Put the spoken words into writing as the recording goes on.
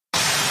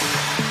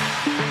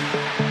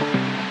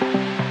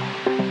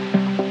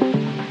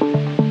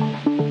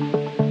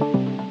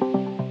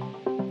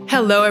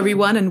Hello,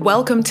 everyone, and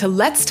welcome to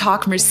Let's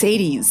Talk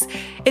Mercedes.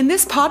 In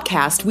this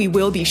podcast, we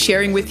will be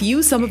sharing with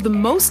you some of the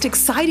most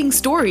exciting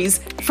stories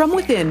from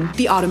within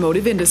the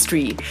automotive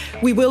industry.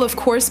 We will, of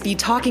course, be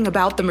talking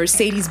about the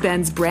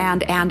Mercedes-Benz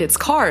brand and its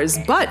cars,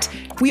 but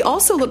we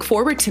also look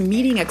forward to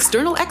meeting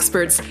external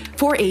experts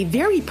for a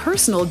very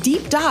personal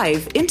deep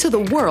dive into the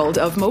world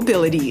of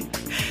mobility.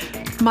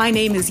 My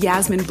name is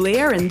Yasmin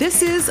Blair, and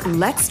this is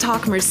Let's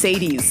Talk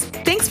Mercedes.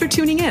 Thanks for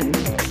tuning in.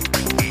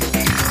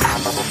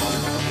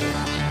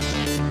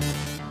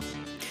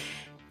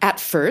 At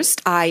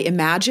first, I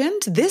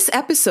imagined this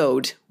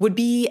episode would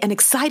be an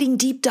exciting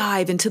deep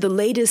dive into the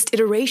latest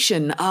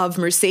iteration of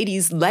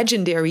Mercedes'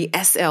 legendary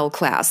SL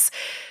class.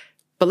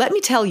 But let me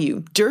tell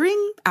you,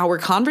 during our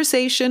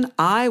conversation,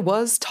 I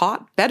was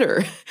taught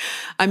better.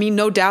 I mean,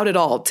 no doubt at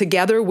all.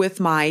 Together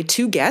with my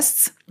two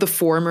guests, the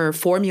former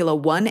Formula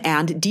One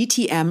and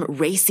DTM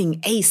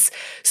racing ace,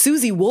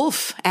 Susie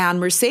Wolff, and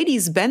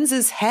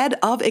Mercedes-Benz's head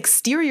of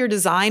exterior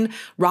design,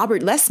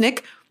 Robert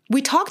Lesnik,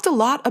 we talked a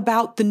lot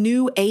about the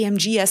new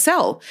AMG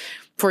SL.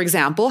 For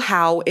example,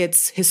 how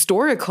its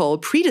historical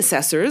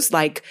predecessors,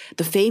 like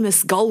the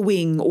famous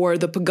Gullwing or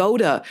the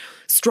Pagoda,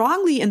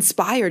 strongly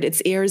inspired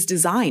its heir's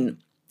design.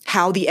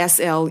 How the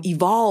SL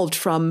evolved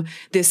from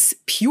this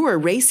pure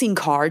racing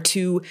car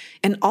to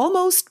an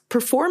almost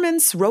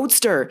performance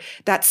roadster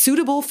that's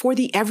suitable for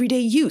the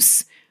everyday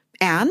use.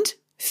 And,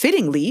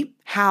 fittingly,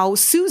 how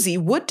Susie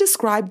would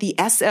describe the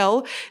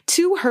SL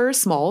to her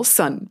small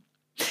son.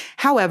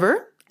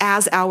 However,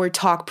 as our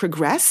talk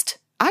progressed,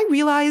 I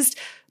realized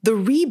the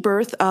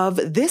rebirth of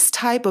this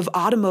type of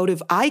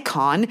automotive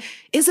icon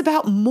is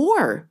about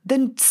more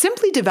than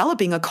simply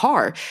developing a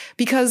car,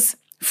 because,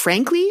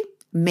 frankly,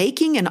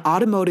 making an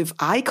automotive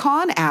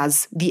icon,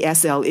 as the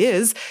SL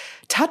is,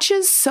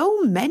 touches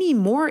so many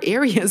more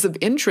areas of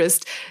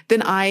interest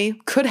than I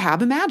could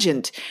have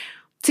imagined.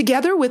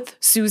 Together with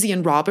Susie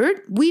and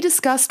Robert, we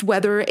discussed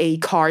whether a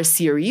car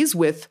series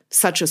with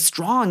such a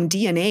strong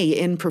DNA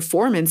in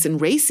performance and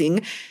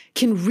racing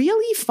can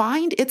really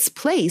find its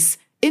place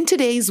in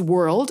today's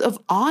world of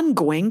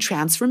ongoing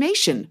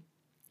transformation.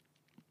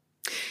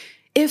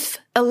 If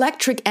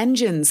electric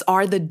engines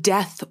are the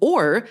death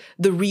or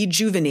the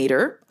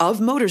rejuvenator of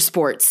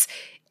motorsports,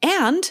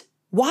 and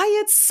why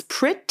it's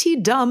pretty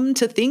dumb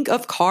to think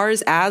of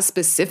cars as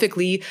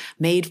specifically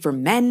made for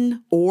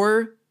men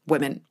or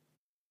women.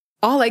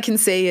 All I can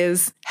say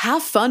is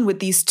have fun with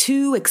these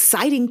two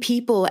exciting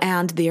people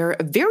and their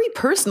very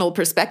personal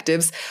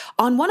perspectives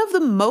on one of the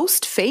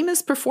most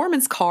famous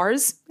performance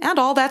cars and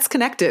all that's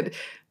connected.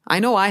 I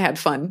know I had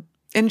fun.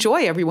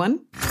 Enjoy,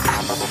 everyone.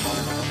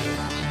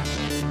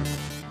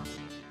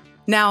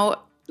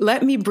 Now,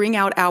 let me bring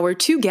out our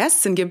two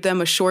guests and give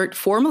them a short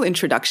formal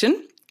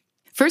introduction.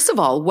 First of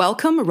all,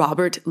 welcome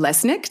Robert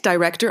Lesnik,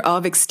 Director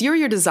of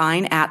Exterior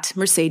Design at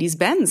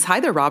Mercedes-Benz. Hi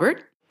there,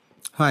 Robert.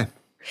 Hi.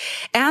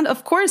 And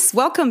of course,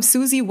 welcome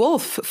Susie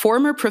Wolff,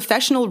 former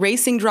professional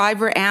racing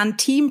driver and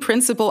team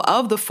principal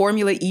of the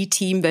Formula E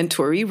team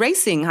Venturi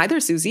Racing. Hi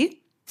there,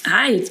 Susie.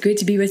 Hi, it's great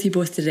to be with you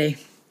both today.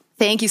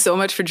 Thank you so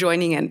much for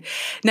joining in.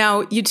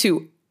 Now, you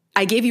two,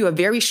 I gave you a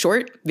very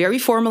short, very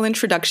formal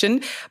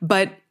introduction,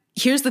 but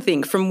here's the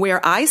thing. From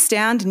where I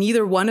stand,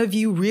 neither one of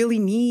you really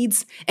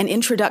needs an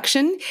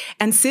introduction.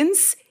 And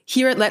since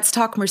here at Let's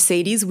Talk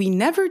Mercedes, we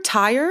never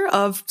tire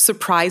of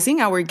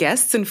surprising our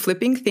guests and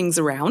flipping things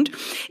around.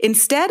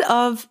 Instead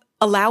of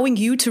allowing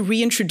you to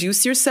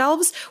reintroduce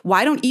yourselves,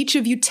 why don't each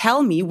of you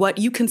tell me what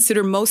you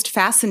consider most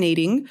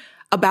fascinating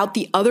about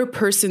the other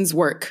person's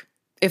work,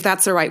 if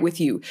that's all right with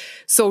you.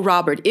 So,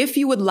 Robert, if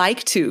you would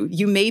like to,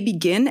 you may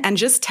begin and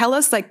just tell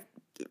us,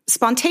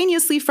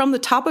 spontaneously from the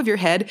top of your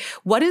head,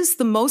 what is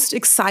the most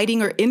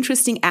exciting or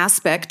interesting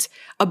aspect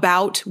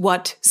about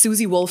what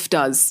Susie Wolff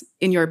does,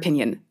 in your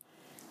opinion?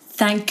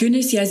 Thank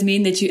goodness,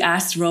 Yasmin, that you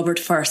asked Robert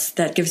first.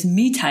 That gives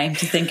me time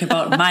to think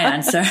about my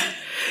answer.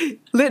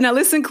 Now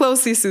listen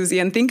closely, Susie,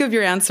 and think of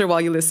your answer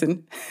while you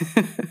listen.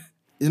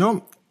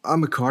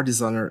 I'm a car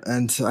designer,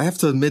 and I have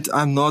to admit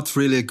I'm not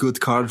really a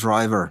good car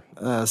driver.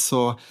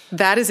 So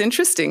that is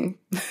interesting.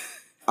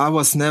 I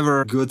was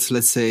never good,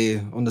 let's say,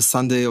 on a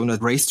Sunday on a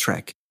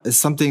racetrack. It's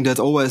something that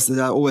I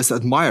always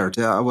admired.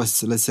 I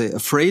was, let's say,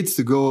 afraid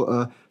to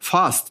go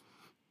fast.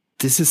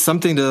 This is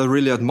something that I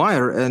really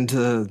admire.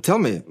 And tell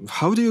me,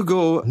 how do you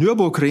go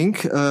Nürburgring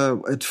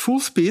at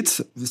full speed?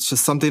 It's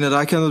just something that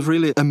I cannot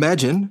really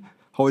imagine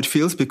how it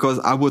feels, because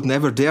I would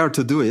never dare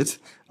to do it.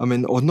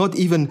 Or not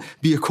even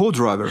be a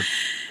co-driver.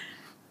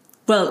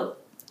 Well,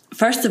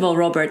 first of all,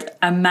 Robert,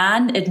 a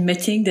man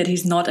admitting that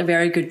he's not a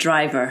very good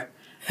driver.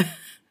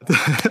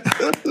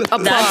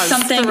 That's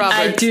something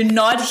I do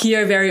not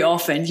hear very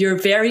often. You're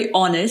very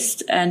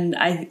honest, and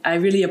I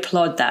really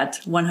applaud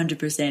that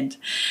 100%.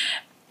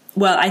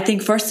 Well, I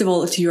think, first of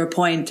all, to your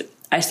point,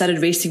 I started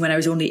racing when I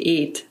was only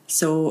 8.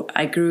 So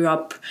I grew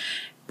up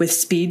with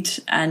speed,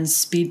 and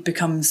speed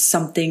becomes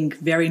something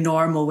very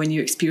normal when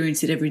you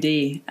experience it every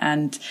day.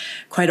 And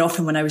quite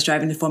often when I was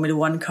driving the Formula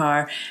One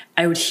car,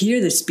 I would hear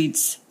the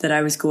speeds that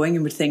I was going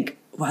and would think,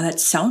 wow,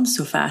 that sounds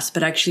so fast.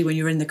 But actually, when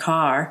you're in the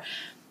car,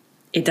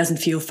 it doesn't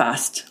feel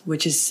fast,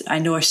 which is, I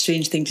know, a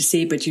strange thing to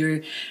say, but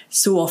you're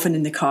so often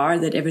in the car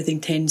that everything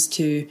tends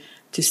to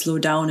slow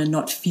down and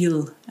not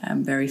feel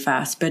very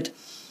fast. But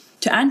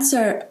to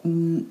answer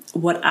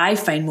what I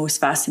find most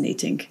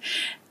fascinating,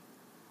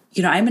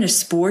 I'm in a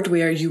sport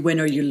where you win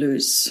or you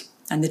lose,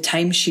 and the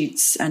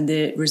timesheets and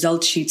the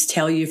result sheets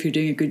tell you if you're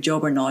doing a good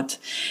job or not.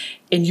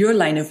 In your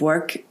line of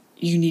work,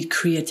 you need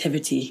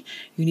creativity,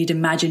 you need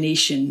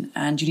imagination,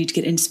 and you need to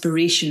get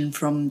inspiration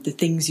from the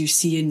things you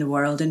see in the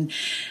world. And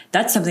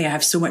that's something I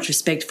have so much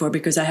respect for,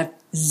 because I have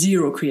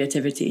zero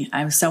creativity.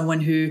 I'm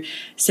someone who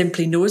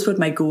simply knows what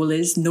my goal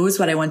is, knows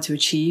what I want to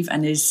achieve,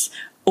 and is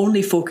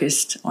only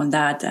focused on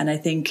that. And I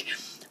think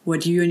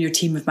what you and your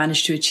team have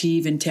managed to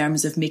achieve in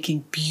terms of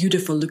making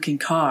beautiful looking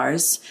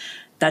cars,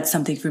 that's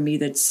something for me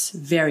that's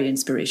very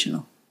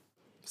inspirational.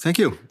 Thank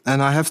you.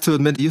 And I have to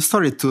admit, you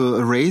started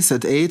to race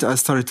at 8. I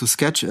started to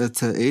sketch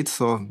at 8.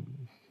 So,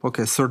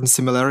 okay, certain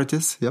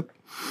similarities. Yep.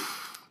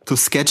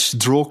 To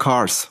draw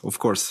cars, of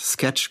course,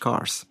 sketch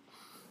cars.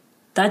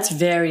 That's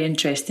very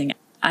interesting.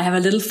 I have a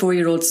little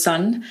 4-year-old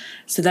son.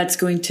 So that's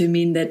going to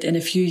mean that in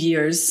a few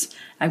years,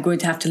 I'm going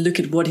to have to look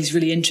at what he's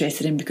really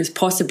interested in, because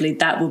possibly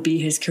that will be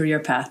his career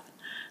path.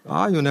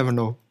 You never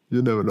know.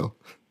 You never know.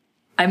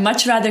 I'd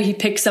much rather he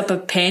picks up a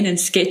pen and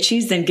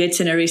sketches than gets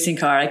in a racing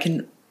car. I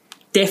can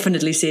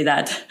definitely say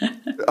that.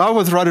 I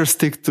would rather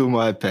stick to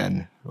my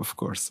pen, of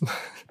course.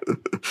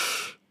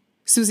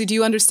 Susie, do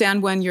you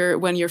understand when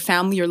your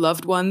family, your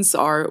loved ones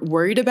are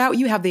worried about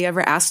you? Have they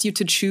ever asked you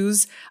to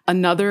choose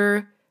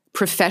another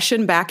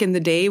profession back in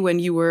the day when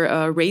you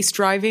were race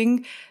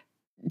driving,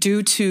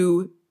 due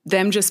to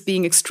them just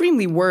being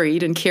extremely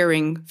worried and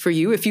caring for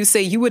you? If you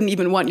say you wouldn't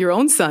even want your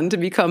own son to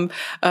become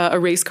a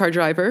race car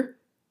driver?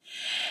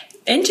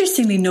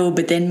 Interestingly, no,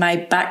 but then my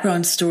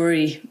background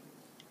story,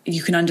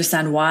 you can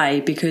understand why,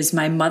 because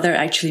my mother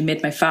actually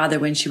met my father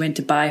when she went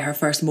to buy her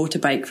first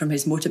motorbike from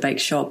his motorbike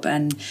shop,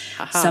 and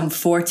some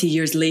 40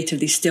 years later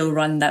they still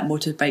run that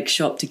motorbike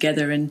shop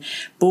together, and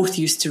both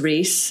used to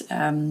race.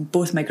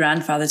 Both my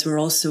grandfathers were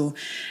also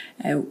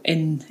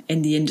in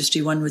the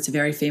industry. One was a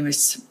very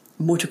famous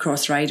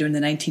motocross rider in the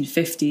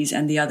 1950s,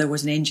 and the other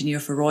was an engineer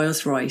for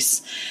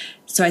Rolls-Royce.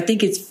 So I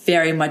think it's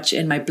very much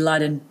in my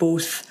blood, and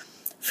both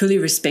fully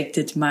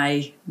respected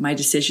my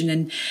decision.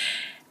 And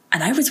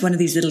I was one of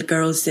these little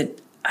girls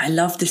that I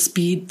loved the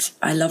speed,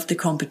 I loved the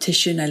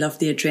competition, I loved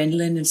the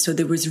adrenaline. And so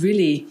there was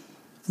really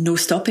no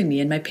stopping me.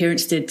 And my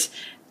parents did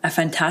a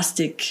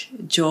fantastic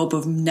job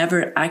of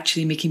never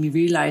actually making me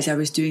realize I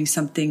was doing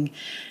something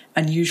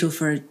unusual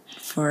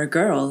for a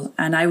girl.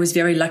 And I was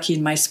very lucky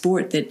in my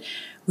sport that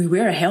we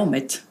wear a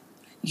helmet.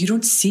 You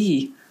don't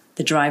see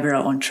the driver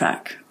out on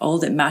track. All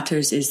that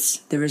matters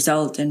is the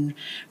result. And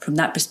from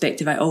that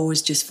perspective, I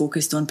always just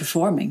focused on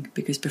performing,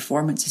 because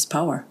performance is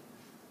power.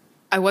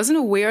 I wasn't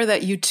aware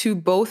that you two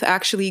both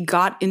actually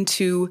got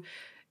into,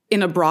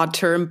 in a broad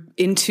term,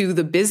 into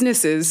the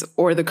businesses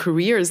or the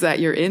careers that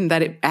you're in,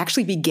 that it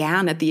actually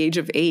began at the age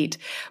of 8.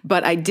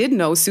 But I did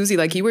know, Susie,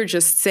 like you were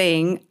just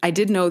saying, I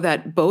did know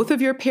that both of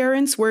your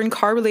parents were in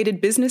car-related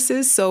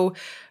businesses. So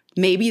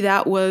maybe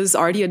that was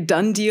already a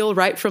done deal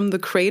right from the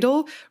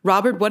cradle.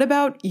 Robert, what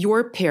about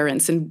your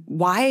parents, and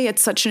why at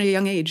such a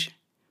young age?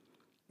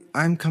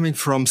 I'm coming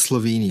from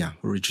Slovenia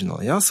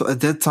originally. Yeah? So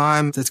at that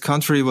time, that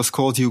country was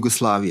called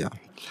Yugoslavia.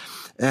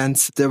 And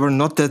there were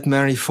not that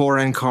many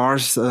foreign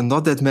cars,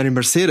 not that many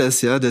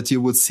Mercedes, that you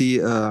would see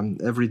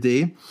every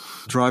day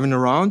driving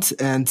around.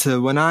 And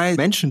when I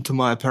mentioned to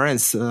my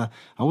parents, I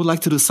would like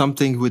to do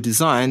something with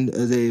design,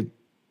 they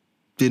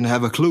didn't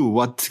have a clue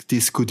what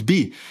this could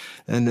be.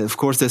 And of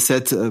course, they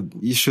said,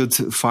 you should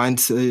find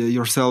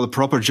yourself a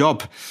proper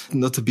job,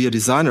 not to be a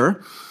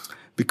designer,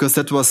 because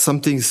that was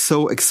something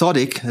so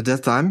exotic at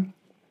that time.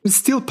 It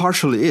still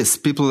partially is.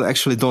 People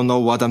actually don't know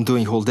what I'm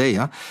doing whole day.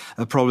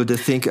 Probably they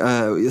think,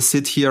 you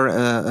sit here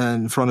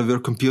in front of your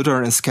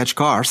computer and sketch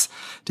cars.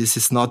 This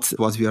is not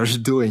what we are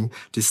doing.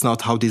 This is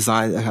not how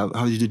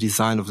you do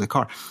design of the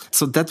car.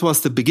 So that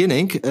was the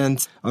beginning.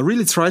 And I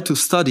really tried to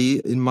study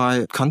in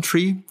my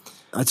country.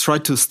 I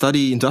tried to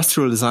study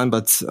industrial design,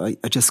 but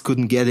I just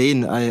couldn't get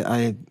in.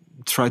 I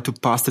tried to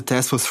pass the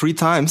test for 3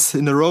 times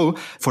in a row.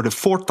 For the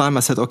 4th time,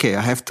 I said, okay,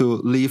 I have to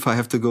leave. I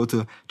have to go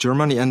to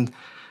Germany. And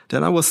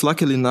then I was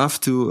lucky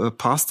enough to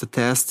pass the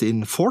test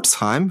in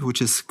Pforzheim,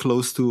 which is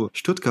close to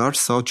Stuttgart,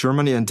 South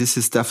Germany. And this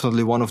is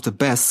definitely one of the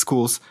best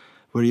schools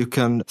where you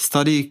can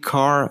study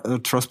car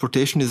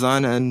transportation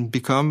design and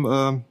become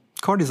a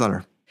car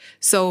designer.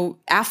 So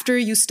after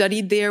you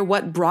studied there,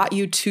 what brought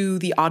you to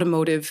the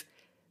automotive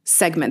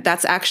segment?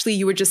 That's actually,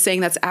 you were just saying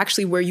that's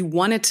actually where you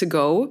wanted to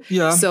go.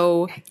 Yeah.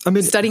 So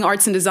studying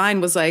arts and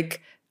design was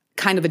like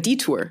kind of a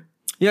detour.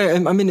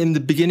 Yeah, I mean, in the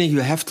beginning, you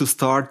have to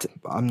start.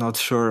 I'm not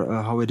sure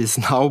how it is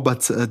now,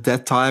 but at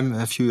that time,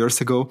 a few years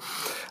ago,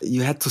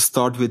 you had to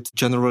start with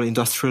general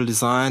industrial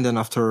design. Then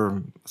after,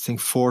 I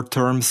think, 4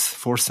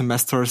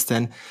 semesters,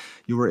 then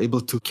you were able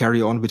to carry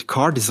on with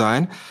car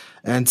design.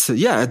 And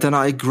then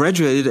I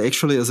graduated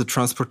actually as a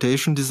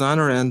transportation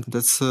designer, and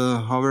that's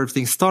how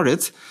everything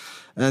started.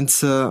 And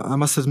I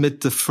must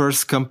admit, the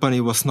first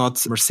company was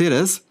not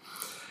Mercedes,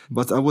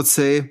 but I would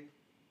say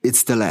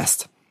it's the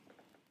last.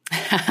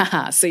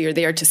 So you're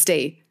there to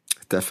stay.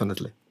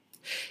 Definitely.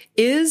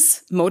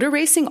 Is motor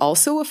racing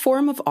also a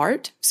form of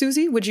art,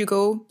 Susie? Would you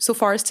go so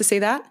far as to say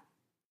that?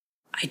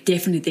 I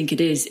definitely think it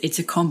is. It's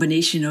a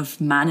combination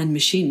of man and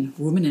machine,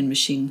 woman and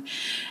machine.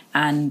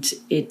 And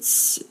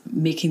it's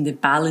making the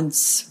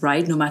balance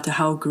right, no matter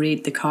how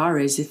great the car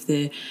is. If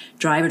the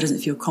driver doesn't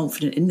feel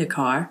confident in the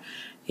car,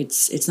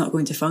 it's not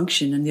going to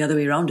function. And the other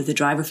way around, if the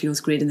driver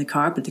feels great in the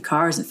car, but the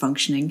car isn't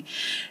functioning.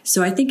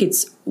 So I think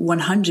it's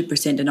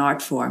 100% an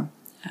art form.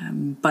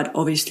 But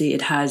obviously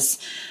it has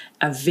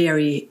a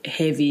very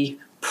heavy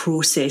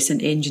process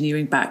and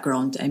engineering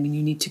background. I mean,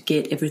 you need to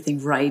get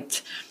everything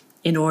right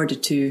in order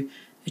to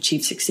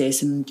achieve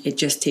success, and it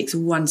just takes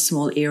one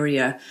small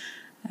area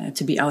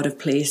to be out of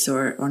place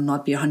or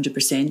not be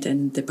 100%,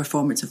 and the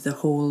performance of the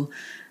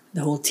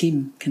whole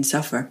team can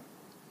suffer.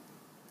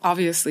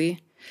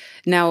 Obviously.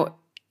 Now,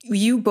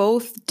 you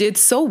both did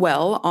so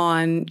well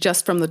on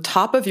just from the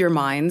top of your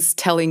minds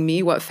telling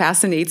me what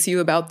fascinates you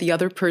about the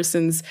other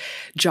person's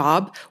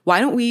job. Why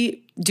don't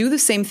we do the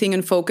same thing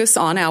and focus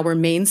on our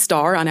main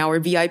star, on our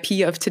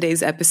VIP of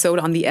today's episode,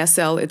 on the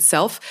SL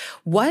itself?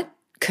 What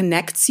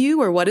connects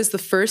you, or what is the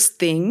first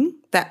thing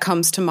that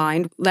comes to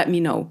mind? Let me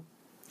know.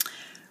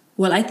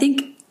 Well, I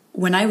think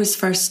when I was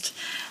first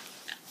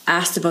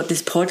asked about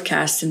this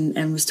podcast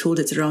and was told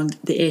it's around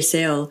the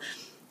SL,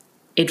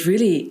 it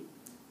really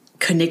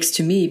connects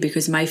to me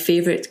because my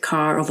favorite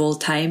car of all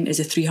time is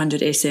a 300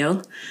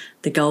 SL,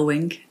 the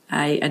Gullwing.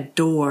 I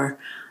adore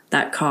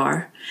that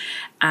car.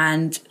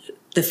 And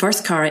the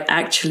first car I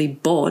actually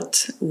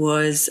bought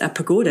was a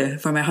Pagoda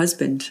for my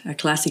husband, a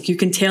classic. You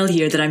can tell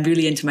here that I'm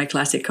really into my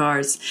classic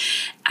cars.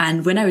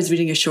 And when I was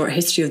reading a short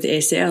history of the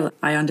SL,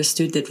 I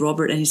understood that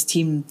Robert and his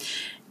team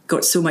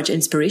got so much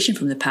inspiration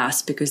from the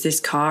past because this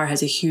car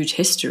has a huge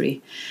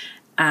history.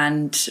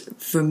 And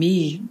for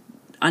me,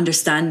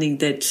 understanding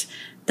that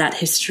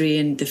history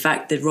and the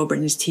fact that Robert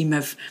and his team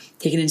have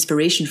taken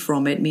inspiration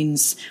from it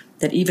means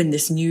that even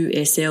this new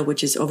SL,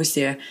 which is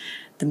obviously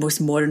the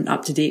most modern,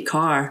 up-to-date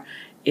car,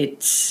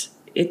 it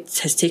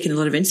has taken a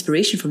lot of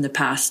inspiration from the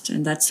past,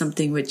 and that's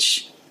something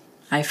which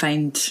I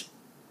find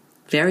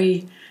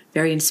very,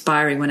 very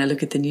inspiring when I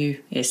look at the new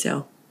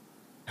SL.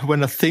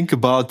 When I think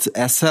about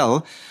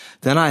SL,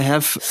 then I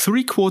have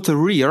 3/4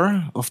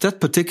 rear of that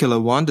particular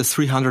one, the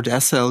 300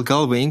 SL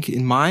Gullwing,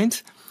 in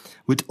mind,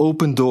 with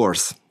open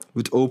doors,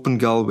 with open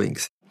gull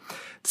wings.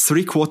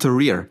 3/4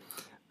 rear.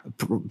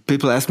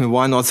 People ask me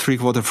why not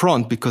 3/4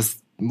 front, because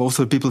most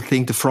of the people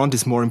think the front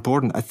is more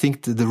important. I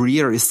think the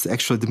rear is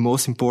actually the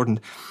most important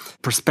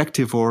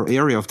perspective or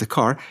area of the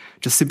car,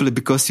 just simply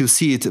because you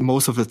see it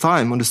most of the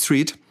time on the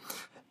street.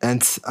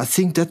 And I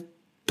think that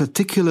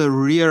particular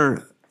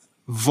rear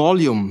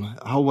volume,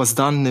 how it was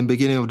done in the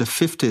beginning of the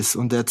 50s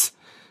on that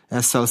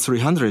SL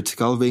 300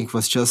 Gullwing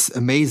was just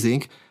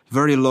amazing.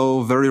 Very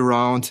low, very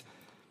round.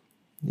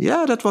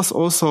 Yeah, that was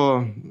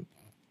also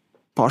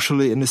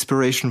partially an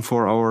inspiration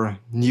for our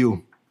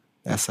new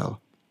SL.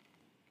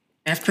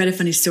 I have quite a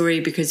funny story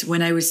because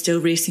when I was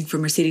still racing for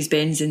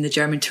Mercedes-Benz in the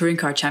German Touring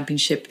Car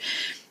Championship,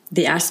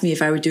 they asked me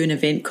if I would do an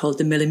event called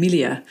the Mille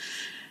Miglia.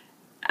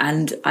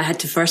 And I had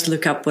to first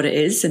look up what it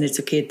is, and it's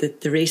okay,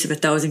 the race of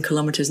 1,000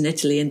 kilometers in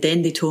Italy. And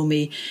then they told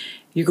me,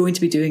 you're going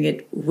to be doing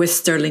it with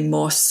Stirling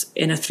Moss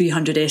in a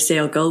 300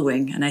 SL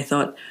Gullwing. And I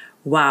thought,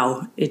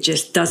 wow, it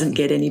just doesn't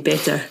get any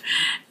better.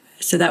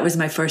 So that was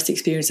my first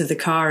experience of the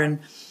car. And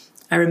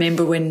I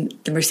remember when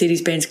the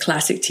Mercedes-Benz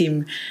Classic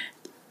team,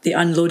 they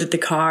unloaded the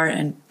car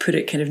and put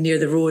it kind of near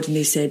the road, and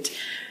they said,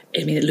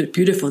 I mean, it looked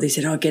beautiful. They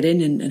said, get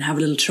in and have a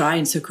little try.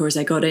 And so, of course,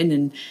 I got in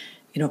and,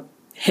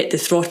 hit the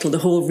throttle, the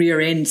whole rear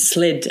end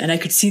slid, and I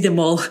could see them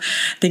all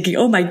thinking,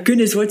 oh my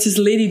goodness, what's this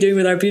lady doing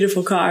with our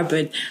beautiful car?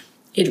 But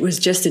it was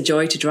just a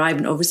joy to drive,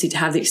 and obviously to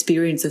have the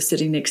experience of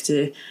sitting next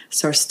to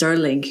Sir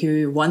Stirling,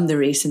 who won the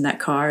race in that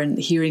car, and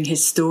hearing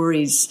his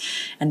stories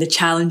and the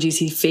challenges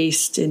he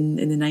faced in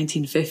the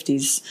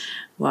 1950s.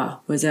 Wow,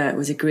 was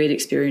a great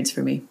experience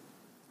for me.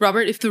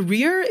 Robert, if the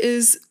rear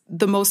is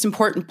the most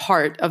important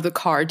part of the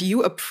car, do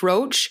you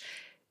approach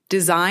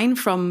design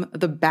from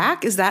the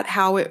back? Is that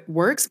how it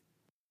works?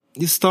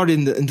 You start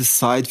in the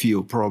side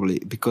view, probably,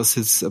 because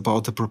it's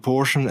about the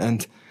proportion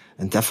and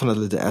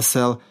definitely the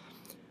SL.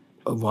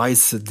 Why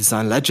is a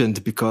design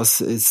legend?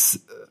 Because it's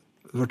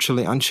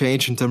virtually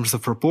unchanged in terms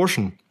of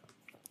proportion.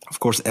 Of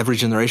course, every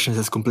generation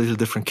has completely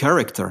different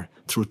character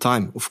through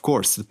time. Of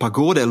course, the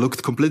Pagoda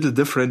looked completely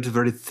different,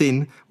 very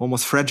thin,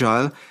 almost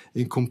fragile,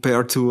 in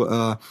compared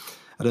to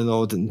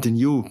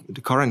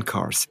the current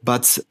cars.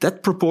 But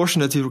that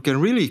proportion that you can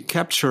really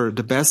capture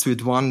the best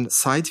with one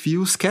side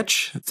view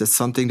sketch, that's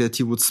something that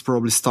you would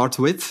probably start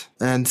with.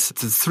 And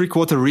the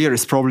 3/4 rear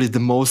is probably the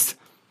most,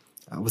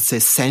 I would say,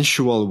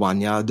 sensual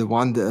one. Yeah,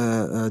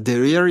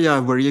 the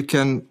area where you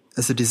can,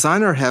 as a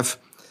designer, have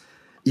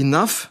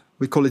enough,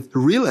 we call it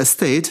real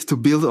estate, to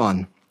build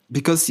on,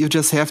 because you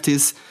just have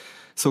this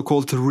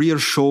so-called rear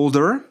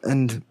shoulder,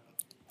 and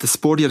the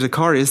sportier the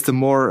car is, the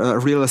more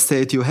real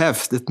estate you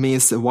have. That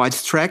means a wide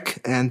track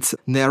and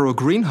narrow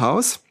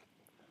greenhouse,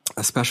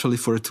 especially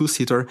for a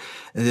two-seater.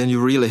 And then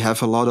you really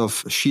have a lot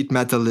of sheet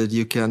metal that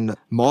you can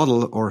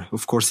model, or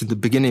of course in the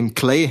beginning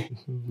clay.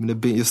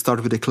 You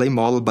start with a clay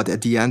model, but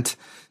at the end,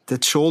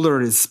 that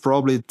shoulder is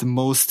probably the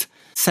most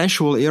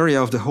sensual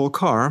area of the whole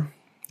car.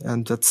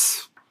 And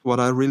that's what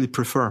I really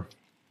prefer.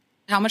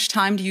 How much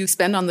time do you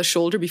spend on the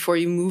shoulder before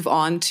you move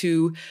on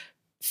to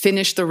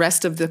finish the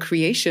rest of the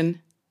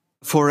creation?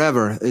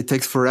 Forever. It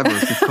takes forever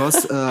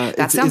because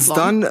it's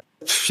done.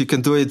 You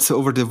can do it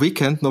over the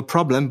weekend, no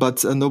problem,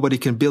 but nobody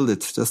can build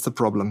it. That's the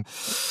problem.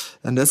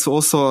 And that's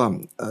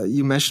also,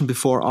 you mentioned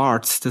before,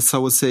 art. That's how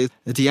I would say.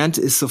 At the end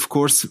is, of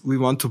course, we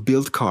want to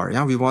build car.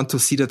 Yeah, we want to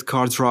see that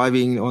car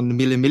driving on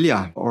Mille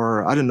Miglia,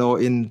 or I don't know,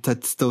 in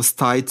those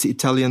tight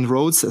Italian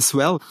roads as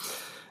well,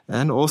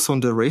 and also on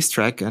the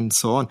racetrack and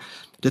so on.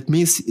 That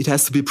means it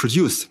has to be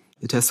produced.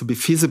 It has to be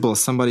feasible.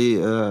 Somebody,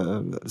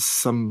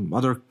 some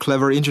other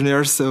clever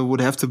engineers would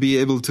have to be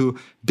able to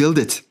build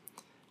it,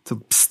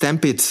 to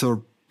stamp it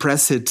or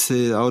press it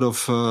out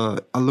of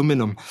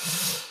aluminum.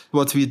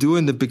 What we do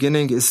in the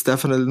beginning is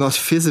definitely not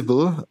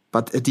feasible,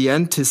 but at the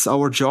end is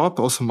our job,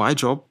 also my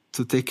job,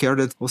 to take care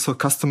that also a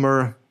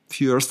customer a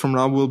few years from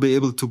now will be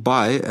able to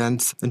buy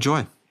and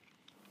enjoy.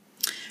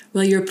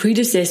 Well, your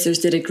predecessors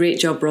did a great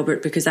job,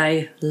 Robert, because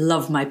I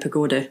love my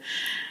Pagoda.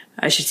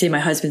 I should say my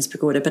husband's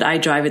Pagoda, but I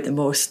drive it the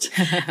most.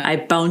 I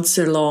bounce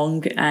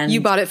along. And you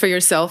bought it for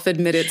yourself,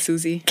 admit it,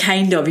 Susie.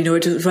 Kind of, it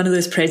was one of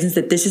those presents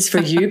that this is for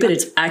you, but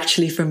it's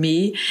actually for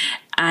me.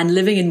 And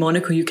living in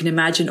Monaco, you can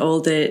imagine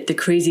all the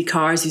crazy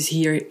cars you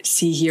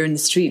see here in the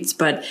streets,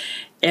 but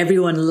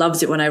everyone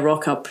loves it when I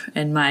rock up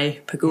in my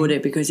Pagoda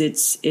because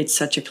it's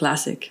such a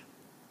classic.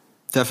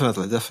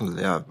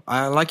 Definitely. Yeah.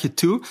 I like it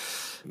too.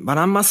 But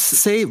I must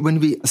say, when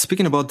we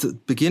speaking about the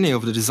beginning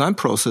of the design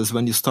process,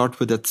 when you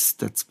start with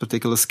that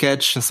particular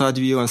sketch and side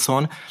view and so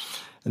on,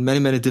 and many,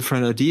 many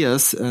different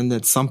ideas, and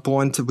at some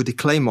point with the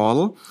clay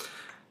model,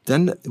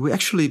 then we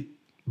actually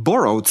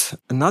borrowed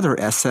another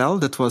SL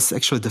that was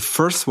actually the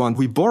first one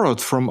we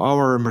borrowed from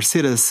our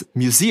Mercedes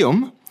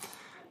museum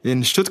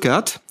in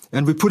Stuttgart,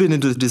 and we put it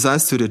into the design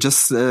studio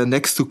just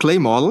next to clay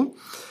model.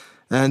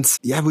 And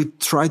yeah, we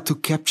tried to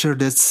capture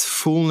that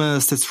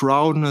fullness, that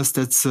roundness,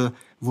 that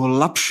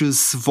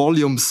voluptuous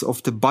volumes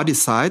of the body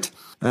side.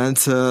 And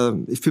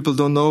if people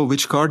don't know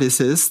which car this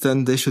is,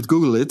 then they should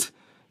Google it.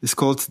 It's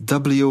called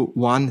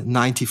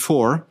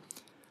W194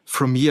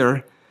 from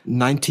year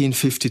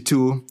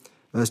 1952.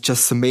 It's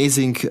just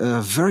amazing,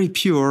 very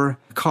pure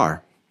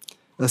car.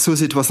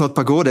 Susie, it was not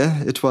Pagoda,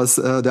 it was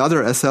the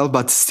other SL,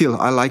 but still,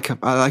 I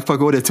like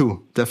Pagoda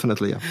too,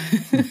 definitely.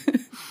 Yeah.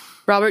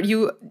 Robert,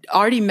 you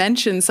already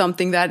mentioned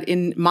something that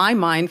in my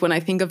mind, when I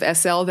think of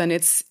SL, then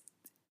it's,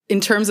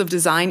 in terms of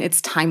design,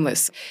 it's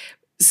timeless.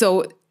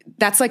 So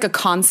that's like a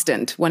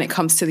constant when it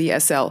comes to the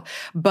SL.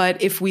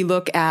 But if we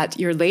look at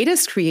your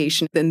latest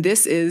creation, then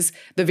this is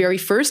the very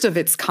first of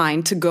its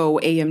kind to go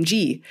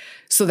AMG.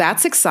 So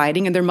that's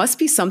exciting. And there must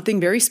be something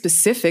very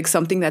specific,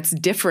 something that's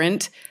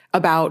different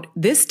about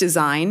this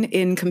design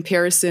in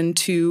comparison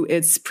to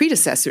its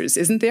predecessors,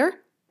 isn't there?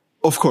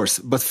 Of course.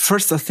 But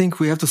first, I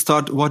think we have to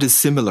start what is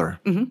similar.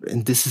 Mm-hmm.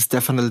 And this is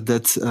definitely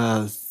that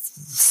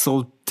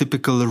so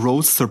typical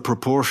roadster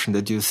proportion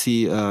that you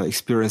see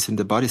experience in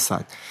the body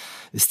side.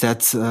 Is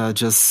that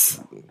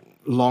just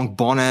long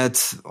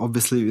bonnet?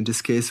 Obviously, in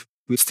this case,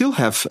 we still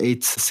have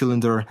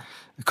 8-cylinder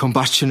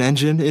combustion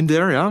engine in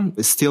there. Yeah,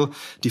 it's still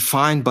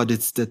defined, but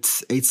it's that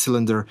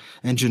 8-cylinder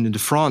engine in the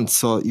front.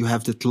 So you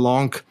have that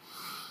long,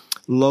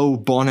 low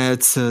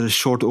bonnet,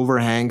 short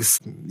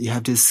overhangs. You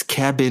have this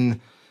cabin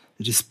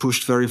that is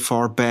pushed very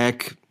far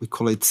back. We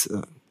call it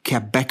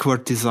cab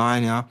backward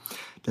design. Yeah,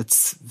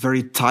 that's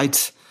very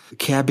tight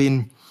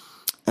cabin,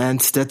 and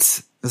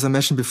that's, as I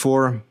mentioned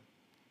before,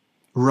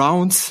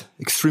 round,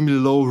 extremely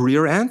low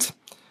rear end.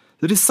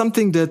 That is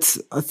something that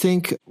I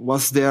think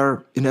was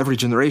there in every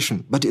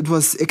generation, but it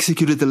was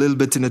executed a little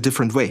bit in a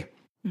different way.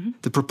 Mm-hmm.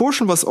 The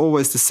proportion was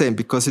always the same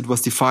because it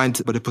was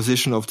defined by the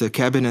position of the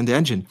cabin and the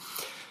engine.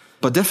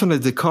 But definitely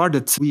the car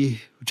that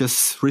we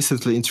just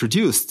recently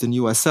introduced, the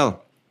new SL,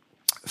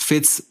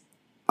 fits,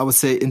 I would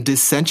say, in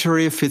this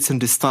century, fits in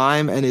this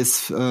time, and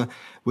is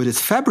with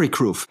its fabric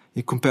roof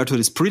compared to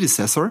its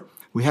predecessor.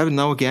 We have it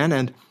now again,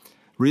 and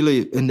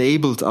really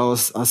enabled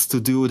us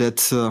to do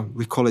that,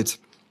 we call it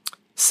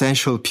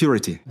sensual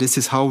purity. This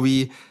is how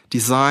we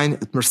design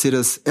at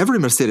Mercedes, every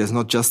Mercedes,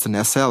 not just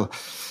an SL.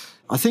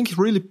 I think it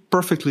really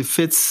perfectly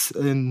fits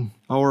in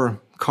our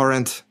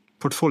current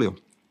portfolio.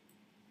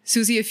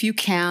 Susie, if you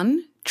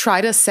can,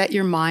 try to set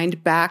your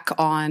mind back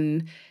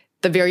on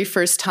the very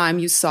first time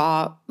you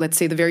saw, let's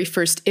say, the very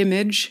first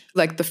image,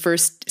 like the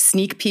first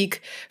sneak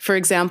peek, for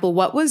example.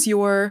 What was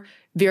your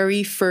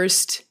very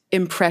first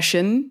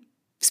impression,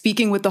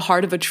 speaking with the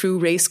heart of a true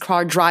race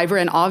car driver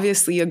and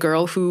obviously a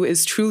girl who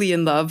is truly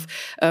in love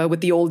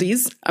with the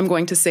oldies, I'm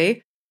going to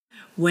say?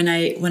 When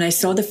I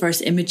saw the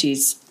first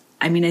images,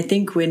 I mean, I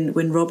think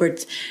when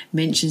Robert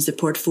mentions the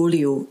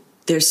portfolio,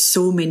 there's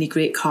so many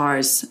great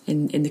cars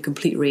in the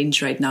complete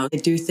range right now. I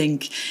do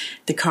think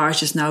the cars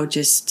just now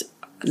just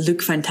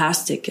look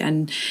fantastic.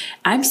 And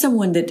I'm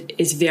someone that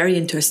is very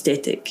into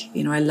aesthetic.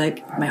 You know, I like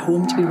my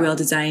home to be well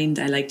designed.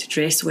 I like to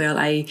dress well.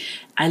 I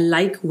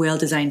like well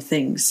designed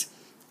things.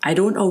 I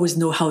don't always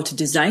know how to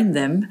design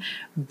them,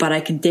 but I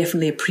can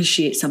definitely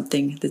appreciate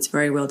something that's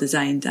very well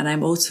designed. And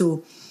I'm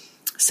also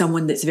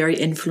someone that's very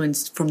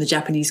influenced from the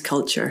Japanese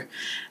culture.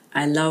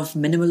 I love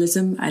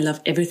minimalism. I love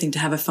everything to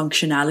have a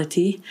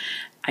functionality.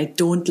 I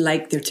don't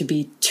like there to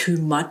be too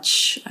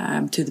much,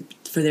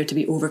 for there to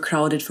be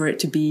overcrowded, for it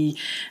to be,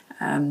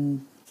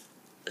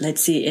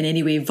 let's say, in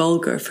any way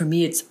vulgar. For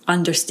me, it's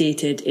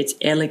understated, it's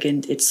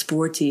elegant, it's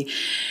sporty.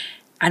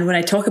 And when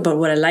I talk about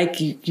what I like,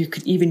 you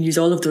could even use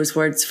all of those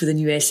words for the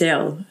new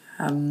SL.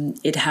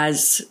 It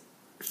has,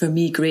 for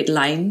me, great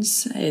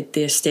lines.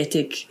 The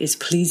aesthetic is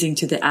pleasing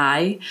to the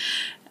eye.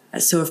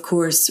 So, of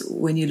course,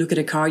 when you look at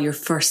a car, your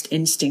first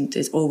instinct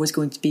is always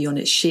going to be on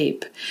its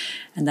shape.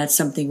 And that's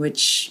something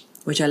which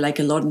I like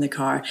a lot in the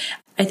car.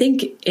 I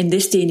think in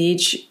this day and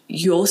age,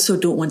 you also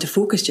don't want to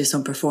focus just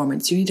on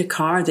performance. You need a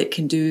car that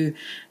can do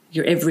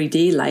your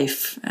everyday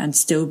life and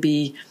still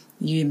be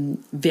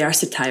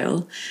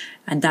versatile.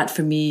 And that,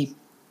 for me,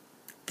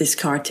 this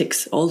car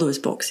ticks all those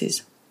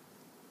boxes.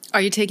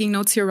 Are you taking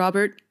notes here,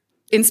 Robert?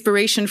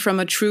 Inspiration from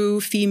a true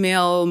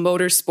female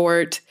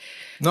motorsport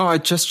No, I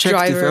just checked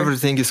driver. If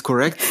everything is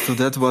correct. So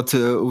that's what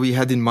we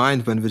had in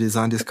mind when we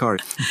designed this car.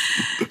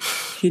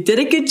 You did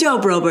a good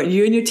job, Robert.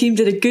 You and your team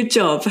did a good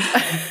job.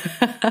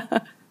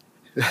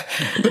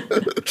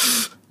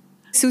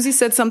 Susie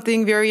said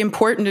something very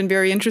important and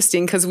very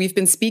interesting, because we've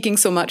been speaking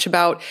so much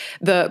about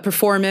the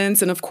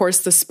performance and, of course,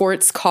 the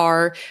sports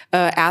car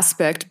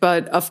aspect.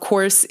 But, of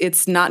course,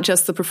 it's not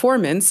just the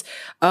performance.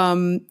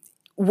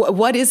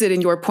 What is it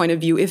in your point of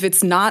view? If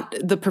it's not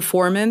the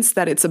performance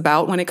that it's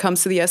about when it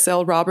comes to the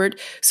SL, Robert,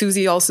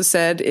 Susie also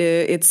said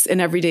it's an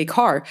everyday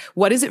car.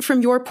 What is it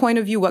from your point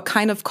of view? What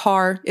kind of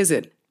car is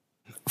it?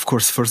 Of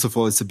course, first of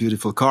all, it's a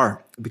beautiful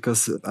car,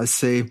 because I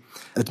say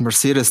at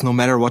Mercedes, no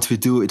matter what we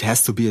do, it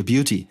has to be a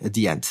beauty at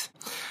the end.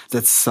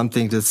 That's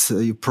something that's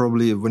you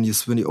probably, when you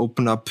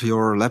open up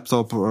your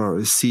laptop or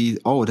you see,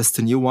 oh, that's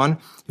the new one,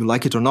 you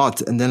like it or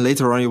not. And then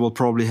later on, you will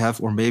probably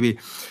have, or maybe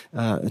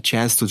a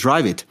chance to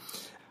drive it.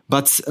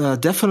 But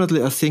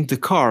definitely, I think the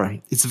car,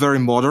 it's very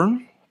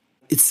modern.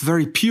 It's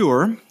very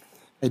pure.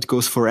 It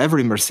goes for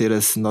every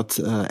Mercedes, not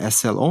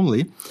SL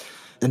only.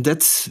 And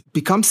that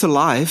becomes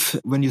alive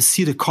when you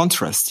see the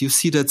contrast. You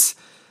see that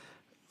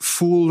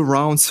full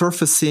round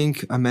surfacing.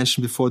 I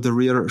mentioned before the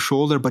rear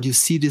shoulder, but you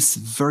see this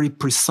very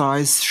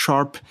precise,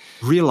 sharp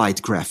rear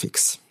light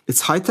graphics.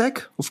 It's high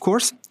tech, of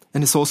course,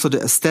 and it's also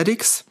the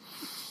aesthetics.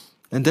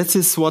 And that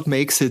is what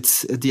makes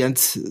it at the end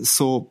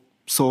so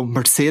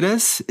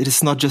Mercedes. It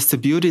is not just a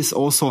beauty, it's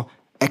also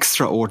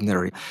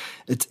extraordinary.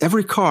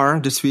 Every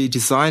car that we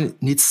design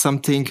needs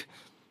something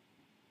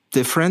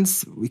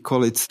different. We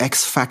call it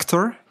X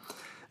factor.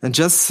 And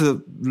just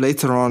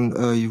later on,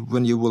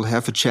 when you will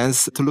have a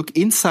chance to look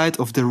inside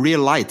of the rear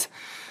light,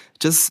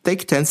 just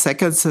take 10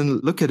 seconds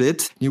and look at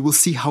it. You will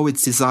see how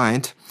it's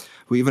designed.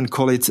 We even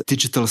call it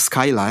digital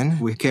skyline.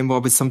 We came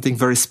up with something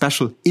very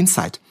special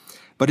inside.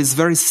 But it's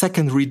very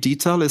secondary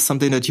detail. It's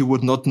something that you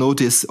would not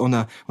notice on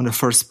a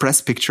first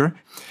press picture.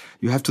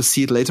 You have to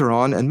see it later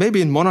on. And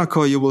maybe in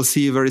Monaco, you will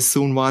see very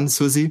soon one,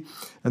 Susie.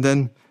 And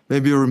then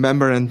maybe you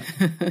remember and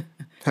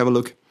have a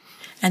look.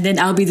 And then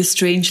I'll be the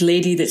strange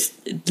lady that's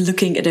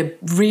looking at a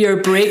rear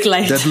brake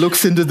light. That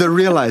looks into the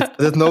rear light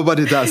that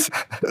nobody does.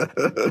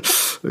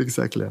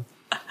 Exactly.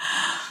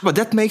 But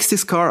that makes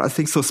this car, I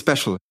think, so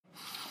special.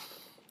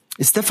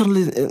 It's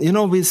definitely,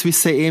 we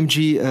say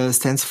AMG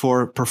stands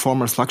for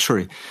performance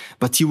luxury,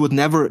 but you would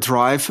never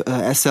drive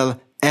SL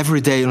every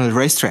day on a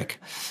racetrack.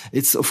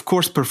 It's, of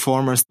course,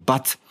 performance,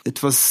 but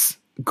it was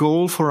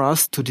goal for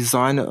us to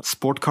design a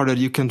sport car that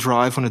you can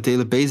drive on a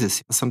daily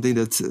basis, something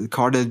that's a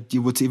car that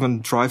you would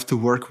even drive to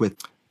work with.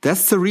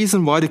 That's the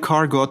reason why the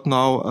car got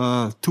now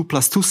a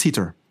 2+2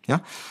 seater. Yeah,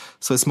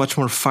 so it's much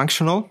more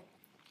functional.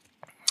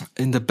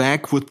 In the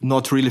back would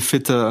not really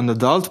fit an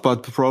adult,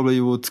 but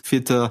probably would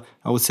fit I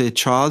would say, a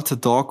child, a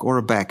dog, or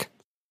a bag.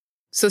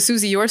 So,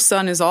 Susie, your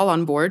son is all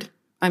on board,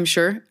 I'm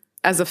sure,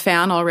 as a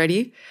fan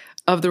already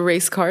of the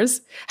race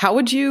cars. How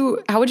would you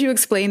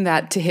explain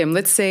that to him?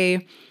 Let's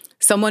say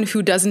someone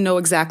who doesn't know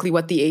exactly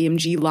what the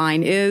AMG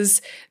line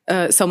is,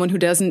 someone who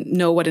doesn't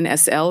know what an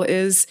SL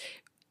is.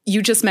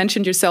 You just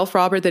mentioned yourself,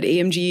 Robert, that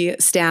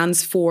AMG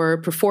stands for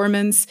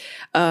performance.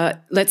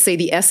 Let's say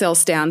the SL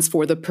stands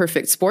for the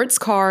perfect sports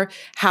car.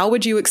 How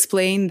would you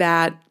explain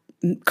that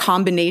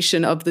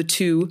combination of the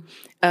two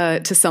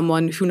to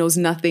someone who knows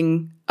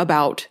nothing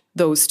about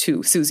those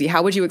two? Susie,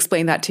 how would you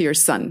explain that to your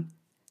son?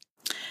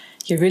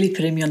 You're really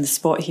putting me on the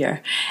spot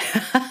here.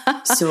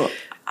 So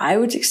I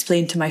would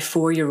explain to my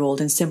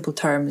 4-year-old in simple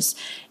terms,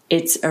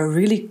 it's a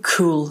really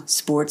cool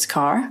sports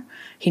car.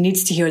 He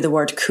needs to hear the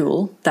word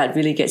cool. That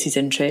really gets his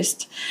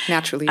interest.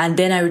 Naturally. And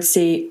then I would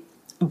say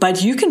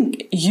but you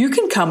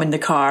can come in the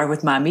car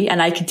with Mommy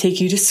and I can take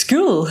you to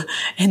school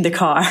in the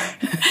car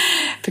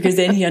because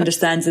then he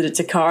understands that it's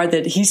a car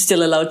that he's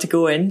still allowed to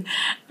go in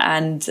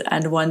and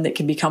one that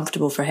can be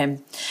comfortable for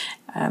him.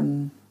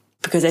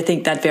 Because I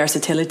think that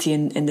versatility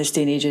in this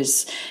day and age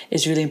is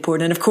really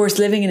important. And of course,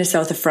 living in the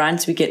south of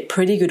France, we get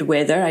pretty good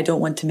weather. I don't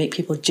want to make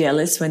people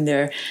jealous when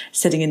they're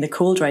sitting in the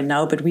cold right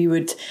now, but we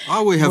would...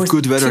 Oh, we have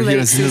good weather here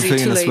in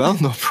Sindelfingen as well.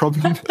 No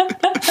problem.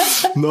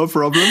 No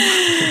problem.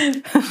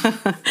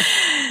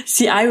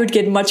 See, I would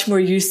get much more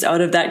use out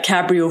of that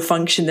cabrio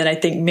function than I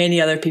think many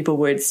other people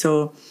would.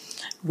 So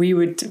we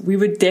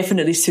would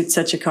definitely suit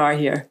such a car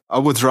here. I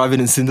would drive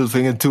it in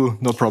Sindelfingen too.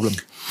 No problem.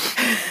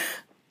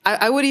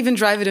 I would even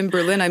drive it in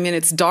Berlin. I mean,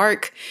 it's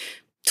dark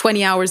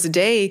 20 hours a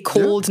day,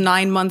 cold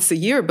 9 months a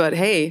year, but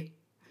hey,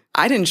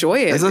 I'd enjoy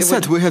it. As I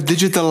said, we have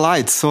digital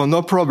lights, so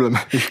no problem.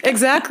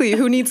 Exactly.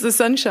 Who needs the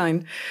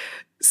sunshine?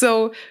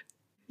 So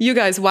you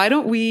guys, why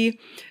don't we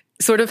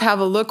sort of have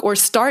a look or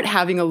start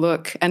having a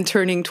look and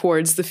turning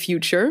towards the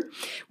future?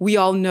 We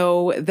all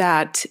know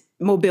that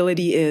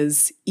mobility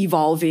is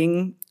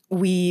evolving.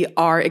 We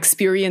are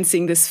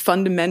experiencing this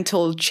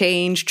fundamental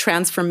change,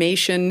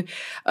 transformation,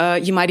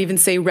 you might even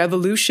say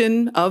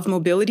revolution of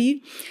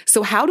mobility.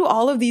 So how do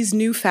all of these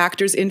new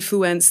factors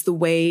influence the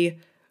way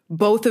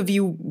both of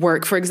you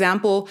work? For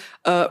example,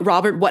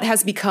 Robert, what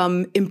has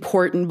become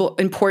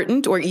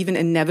important or even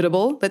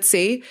inevitable, let's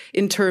say,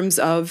 in terms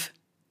of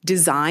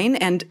design?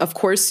 And of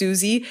course,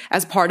 Susie,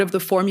 as part of the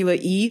Formula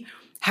E,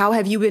 how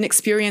have you been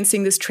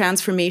experiencing this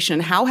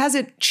transformation? How has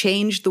it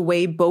changed the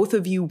way both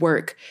of you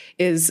work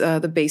is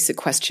the basic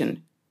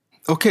question.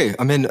 Okay.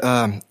 I mean,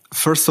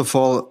 first of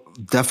all,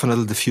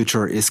 definitely the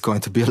future is going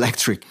to be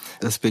electric,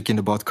 speaking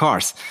about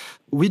cars.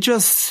 We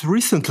just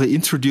recently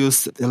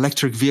introduced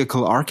electric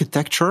vehicle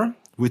architecture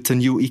with the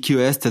new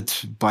EQS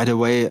that, by the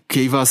way,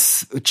 gave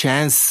us a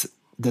chance,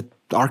 that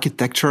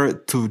architecture,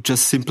 to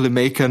just simply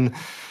make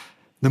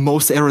the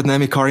most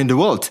aerodynamic car in the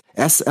world.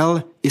 SL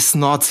is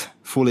not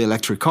fully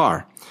electric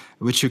car,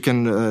 which you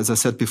can, as I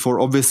said before,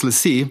 obviously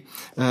see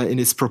in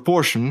its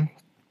proportion.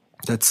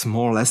 That's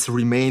more or less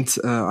remained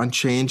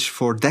unchanged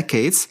for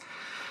decades.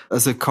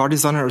 As a car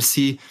designer, I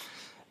see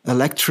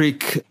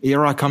electric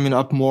era coming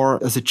up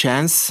more as a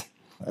chance.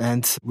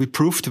 And we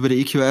proved with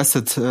the EQS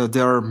that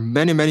there are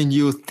many, many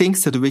new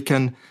things that we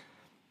can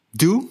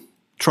do,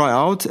 try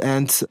out,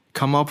 and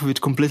come up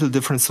with completely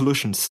different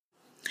solutions.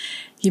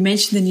 You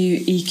mentioned the new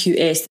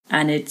EQS,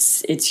 and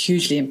it's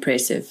hugely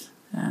impressive.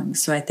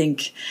 So I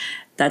think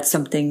that's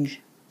something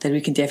that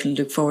we can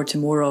definitely look forward to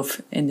more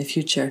of in the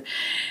future.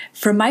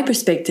 From my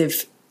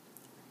perspective,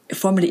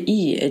 Formula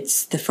E,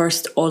 it's the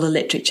first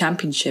all-electric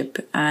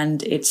championship,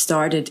 and it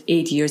started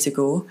 8 years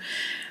ago.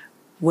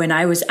 When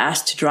I was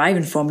asked to drive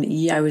in Formula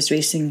E, I was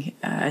racing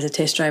as a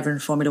test driver in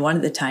Formula 1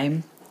 at the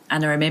time,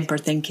 and I remember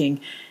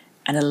thinking,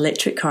 an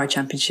electric car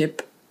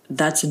championship,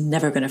 that's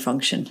never going to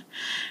function.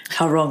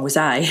 How wrong was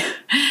I?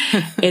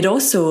 It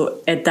also,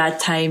 at that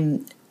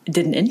time,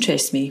 didn't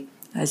interest me.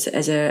 As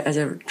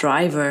a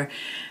driver,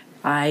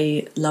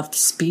 I loved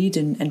speed,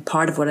 and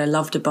part of what I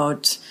loved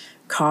about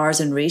cars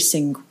and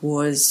racing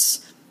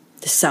was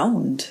the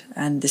sound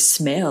and the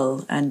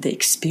smell and the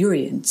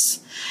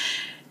experience.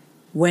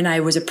 When I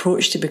was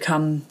approached to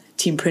become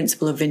team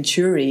principal of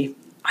Venturi,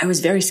 I was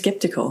very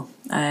skeptical.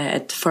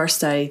 At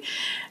first, I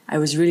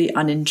was really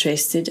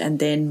uninterested, and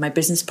then my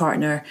business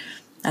partner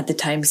at the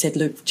time said,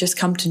 look, just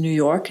come to New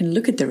York and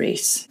look at the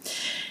race.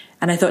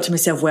 And I thought to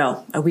myself,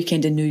 well, a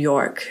weekend in New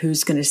York,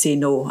 who's going to say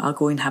no? I'll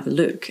go and have a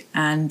look.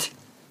 And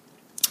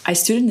I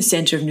stood in the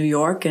center of New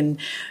York and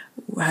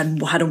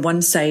had on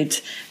one side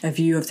a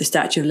view of the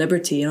Statue of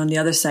Liberty and on the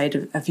other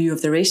side a view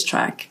of the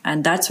racetrack.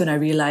 And that's when I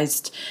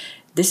realized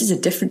this is a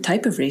different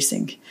type of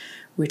racing.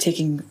 We're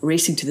taking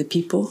racing to the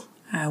people.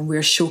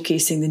 We're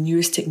showcasing the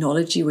newest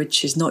technology,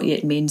 which is not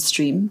yet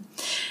mainstream.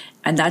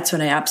 And that's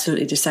when I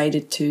absolutely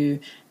decided to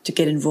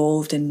get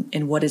involved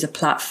in what is a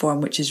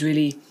platform which has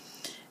really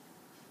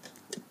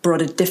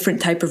brought a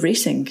different type of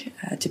racing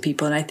to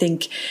people. And I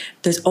think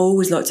there's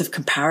always lots of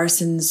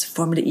comparisons,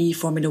 Formula E,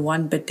 Formula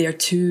 1, but they're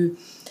two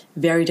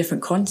very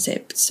different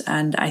concepts.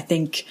 And I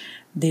think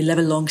they live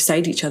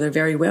alongside each other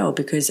very well,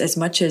 because as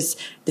much as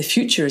the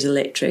future is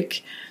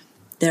electric,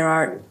 there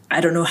are, I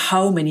don't know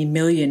how many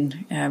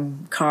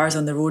million cars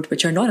on the road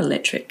which are not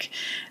electric.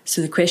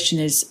 So the question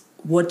is,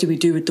 what do we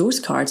do with those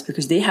cars?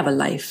 Because they have a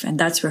life. And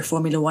that's where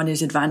Formula 1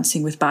 is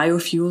advancing with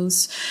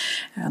biofuels,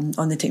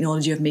 on the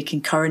technology of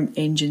making current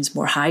engines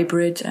more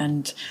hybrid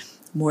and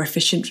more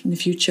efficient in the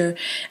future.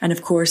 And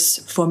of course,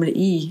 Formula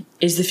E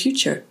is the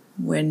future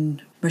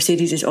when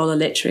Mercedes is all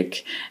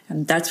electric.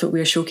 And that's what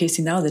we're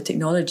showcasing now, the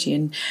technology.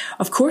 And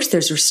of course,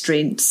 there's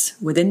restraints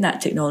within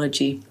that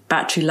technology,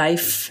 battery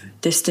life,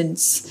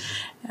 distance.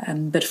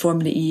 But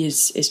Formula E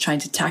is trying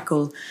to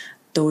tackle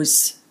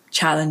those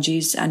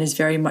challenges and is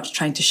very much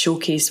trying to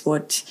showcase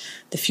what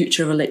the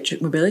future of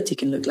electric mobility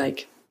can look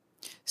like.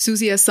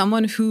 Susie, as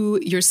someone who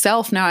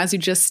yourself now, as you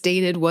just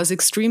stated, was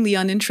extremely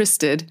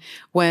uninterested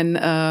when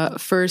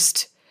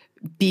first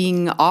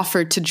being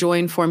offered to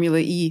join Formula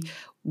E,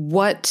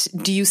 what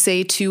do you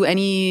say to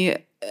any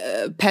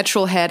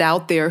petrol head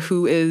out there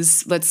who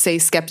is, let's say,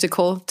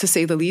 skeptical, to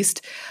say the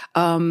least,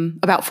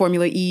 about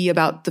Formula E,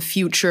 about the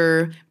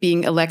future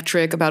being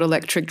electric, about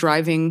electric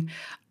driving?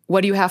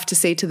 What do you have to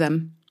say to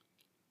them?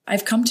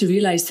 I've come to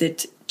realize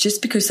that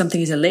just because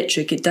something is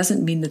electric, it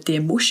doesn't mean that the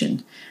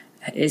emotion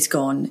is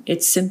gone.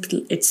 It's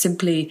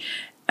simply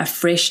a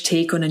fresh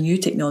take on a new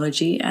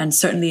technology. And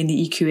certainly in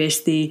the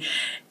EQS, they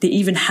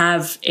even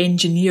have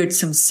engineered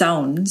some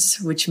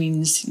sounds, which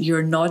means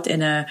you're not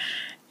in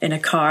a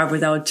car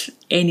without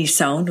any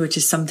sound, which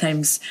is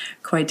sometimes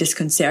quite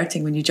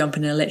disconcerting when you jump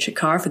in an electric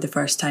car for the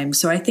first time.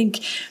 So I think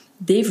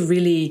they've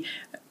really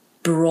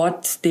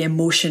brought the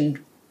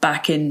emotion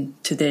back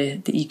into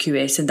the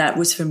EQS. And that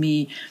was, for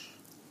me,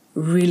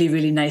 really,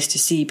 really nice to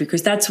see,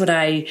 because that's what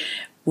I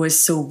was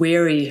so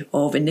wary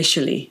of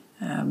initially,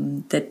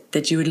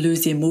 that you would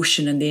lose the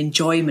emotion and the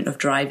enjoyment of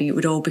driving. It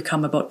would all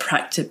become about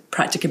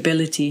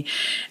practicability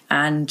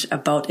and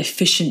about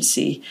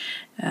efficiency.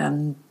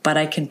 But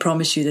I can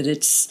promise you that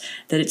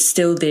it's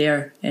still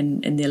there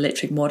in the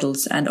electric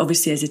models. And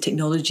obviously, as the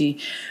technology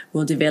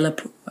will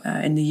develop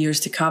in the years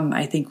to come,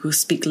 I think we'll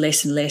speak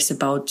less and less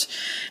about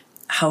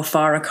how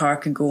far a car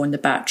can go on the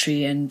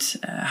battery and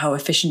how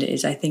efficient it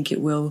is. I think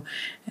it will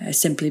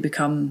simply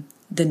become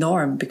the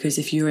norm, because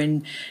if you're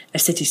in a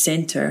city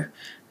centre,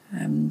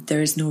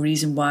 there is no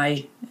reason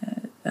why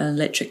an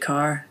electric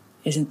car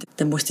isn't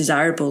the most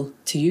desirable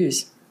to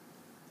use.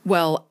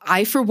 Well,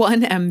 I, for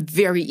one, am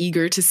very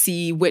eager to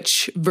see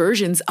which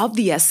versions of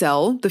the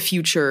SL the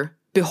future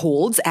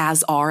beholds,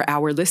 as are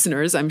our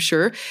listeners, I'm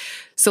sure.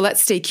 So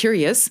let's stay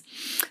curious.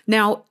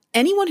 Now,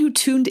 anyone who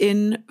tuned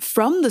in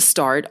from the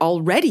start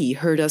already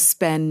heard us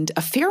spend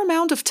a fair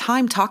amount of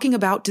time talking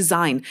about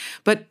design.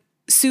 But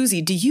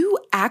Susie, do you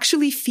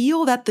actually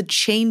feel that the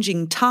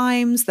changing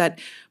times, that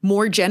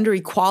more gender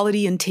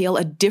equality entail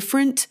a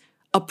different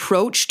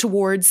approach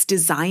towards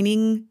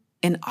designing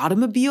an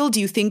automobile? Do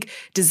you think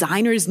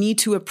designers need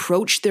to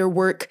approach their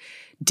work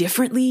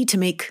differently to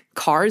make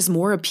cars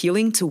more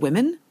appealing to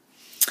women?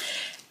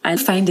 I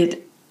find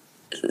it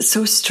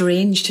so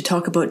strange to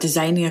talk about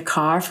designing a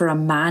car for a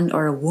man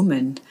or a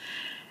woman.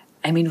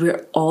 I mean,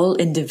 we're all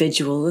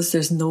individuals.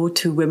 There's no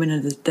two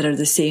women that are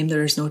the same.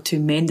 There's no two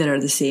men that are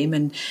the same.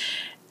 And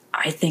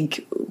I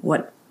think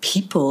what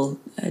people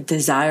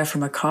desire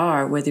from a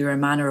car, whether you're a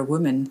man or a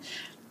woman,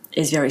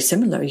 is very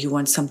similar. You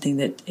want something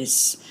that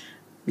is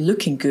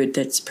looking good,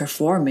 that's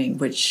performing,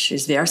 which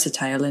is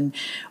versatile. And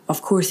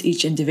of course,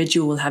 each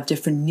individual will have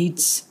different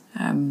needs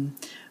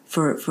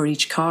for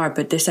each car.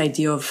 But this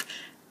idea of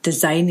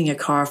designing a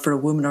car for a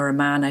woman or a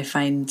man, I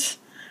find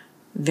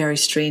very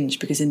strange,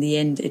 because in the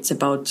end, it's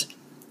about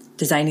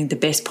designing the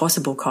best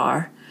possible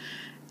car.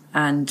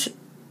 And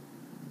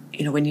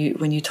you know, when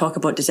you talk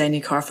about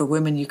designing a car for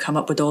women, you come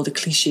up with all the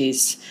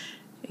cliches,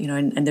 you know,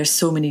 and there's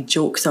so many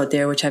jokes out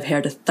there which I've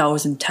heard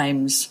 1,000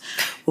 times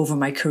over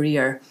my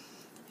career.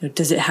 You know,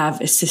 does it have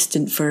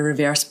assistant for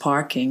reverse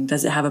parking?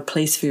 Does it have a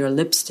place for your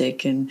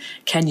lipstick? And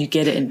can you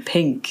get it in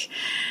pink?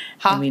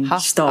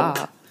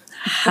 Stop.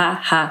 Ha,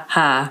 ha,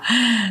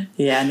 ha.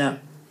 Yeah, no.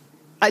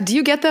 Do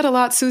you get that a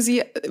lot,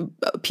 Susie?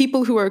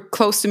 People who are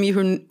close to me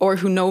who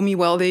know me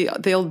well,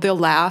 they'll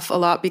laugh a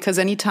lot, because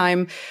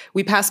anytime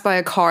we pass by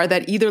a car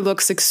that either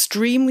looks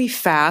extremely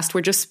fast,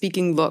 we're just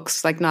speaking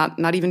looks, like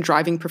not even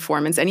driving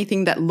performance,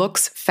 anything that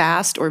looks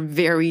fast or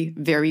very,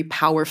 very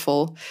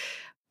powerful,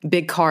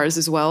 big cars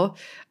as well,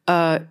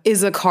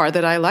 is a car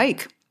that I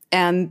like.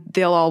 And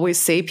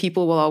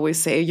people will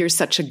always say, you're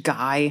such a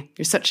guy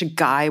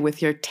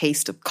with your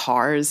taste of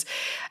cars.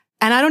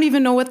 And I don't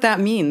even know what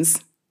that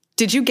means.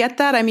 Did you get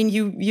that? I mean,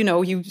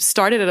 you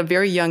started at a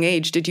very young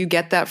age. Did you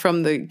get that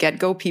from the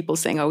get-go? People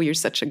saying, "Oh, you're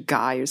such a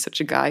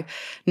guy.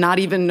 Not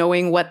even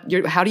knowing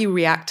how do you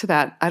react to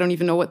that? I don't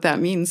even know what that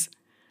means.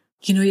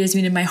 You know,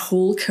 Yasmin, in my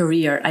whole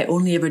career, I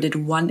only ever did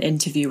one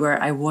interview where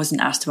I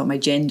wasn't asked about my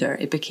gender.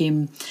 It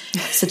became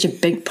such a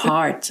big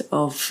part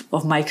of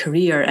my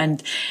career,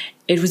 and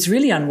it was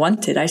really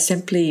unwanted. I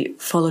simply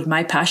followed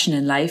my passion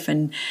in life,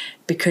 and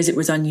because it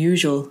was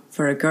unusual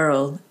for a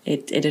girl,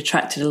 it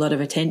attracted a lot of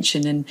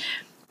attention. And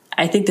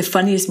I think the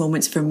funniest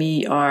moments for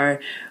me are,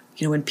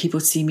 you know, when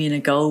people see me in a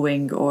gull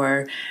wing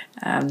or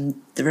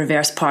the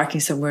reverse parking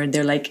somewhere, and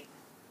they're like,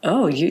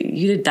 "Oh,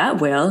 you did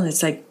that well." And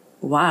it's like,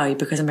 wow,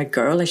 because I'm a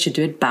girl, I should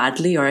do it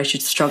badly, or I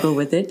should struggle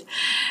with it.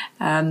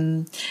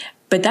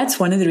 But that's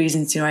one of the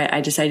reasons, you know,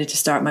 I decided to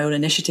start my own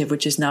initiative,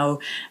 which is now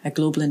a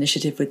global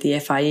initiative with the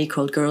FIA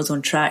called Girls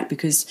on Track,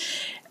 because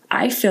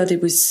I felt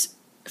it was,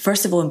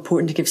 first of all,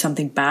 important to give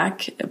something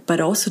back, but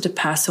also to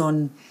pass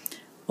on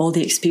all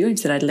the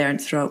experience that I'd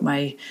learned throughout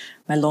my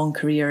long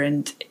career.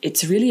 And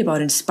it's really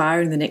about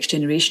inspiring the next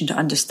generation to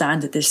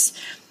understand that this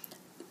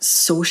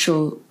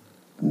social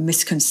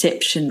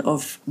misconception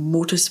of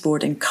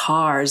motorsport and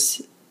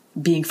cars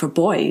being for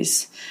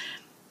boys,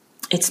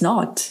 it's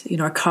not. You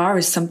know, a car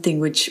is something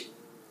which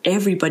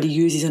everybody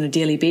uses on a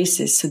daily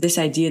basis. So this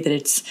idea that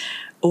it's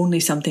only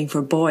something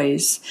for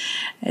boys.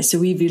 So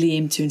we really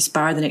aim to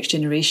inspire the next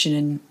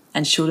generation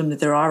and show them that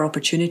there are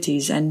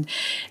opportunities. And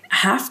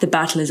half the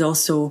battle is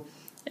also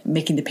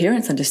making the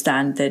parents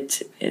understand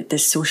that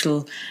this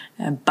social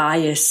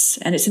bias,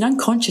 and it's an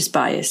unconscious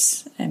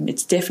bias,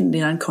 it's definitely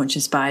an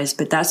unconscious bias,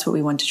 but that's what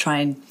we want to try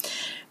and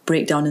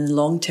break down in the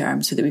long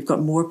term, so that we've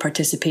got more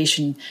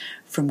participation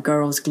from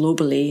girls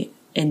globally,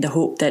 in the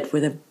hope that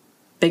with a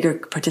bigger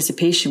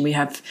participation we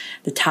have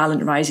the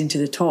talent rising to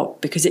the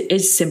top, because it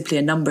is simply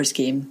a numbers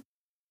game.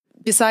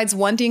 Besides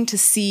wanting to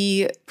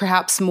see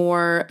perhaps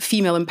more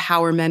female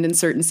empowerment in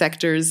certain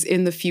sectors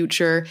in the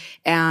future,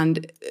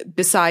 and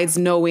besides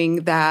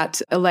knowing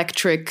that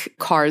electric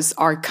cars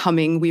are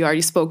coming, we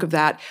already spoke of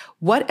that,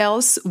 what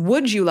else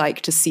would you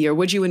like to see, or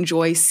would you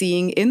enjoy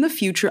seeing in the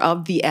future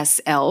of the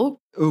SL?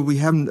 We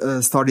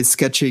haven't started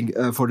sketching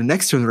for the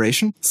next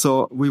generation,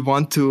 so we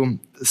want to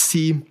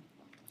see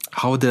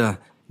how the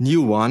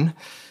new one,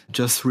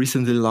 just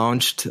recently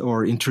launched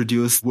or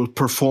introduced, will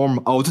perform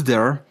out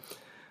there.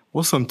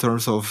 Also in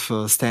terms of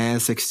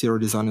stance, exterior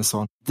design and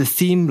so on. The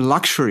theme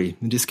luxury,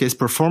 in this case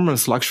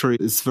performance luxury,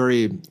 is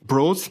very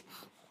broad.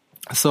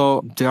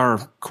 So there are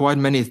quite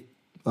many,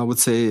 I would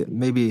say,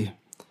 maybe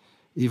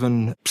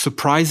even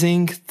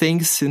surprising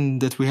things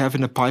that we have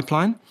in the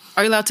pipeline.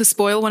 Are you allowed to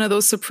spoil one of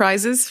those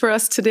surprises for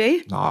us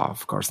today? No,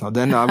 of course not.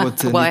 Then I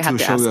would well, need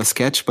to show you a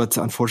sketch, but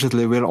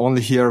unfortunately we're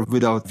only here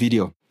without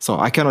video. So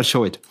I cannot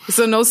show it.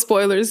 So no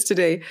spoilers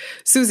today.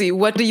 Susie,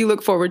 what do you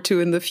look forward to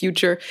in the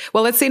future?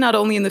 Well, let's say not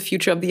only in the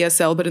future of the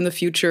SL, but in the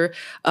future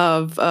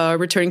of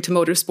returning to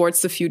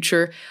motorsports, the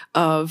future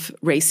of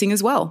racing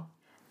as well.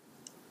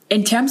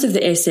 In terms of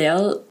the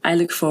SL, I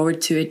look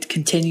forward to it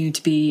continuing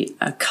to be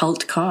a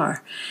cult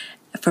car.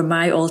 For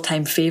my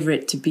all-time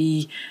favourite to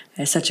be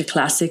such a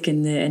classic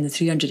in the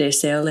 300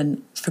 SL,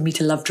 and for me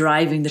to love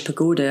driving the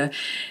Pagoda,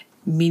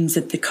 means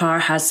that the car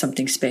has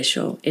something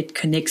special. It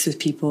connects with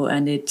people,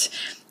 and it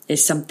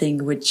is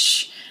something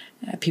which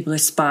people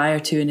aspire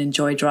to and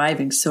enjoy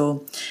driving.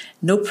 So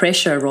no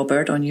pressure,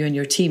 Robert, on you and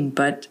your team,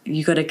 but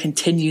you got to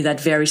continue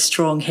that very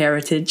strong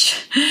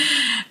heritage,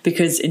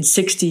 because in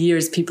 60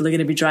 years, people are going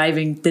to be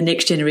driving the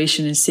next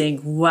generation and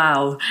saying,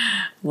 wow,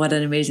 what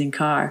an amazing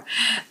car.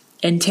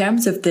 In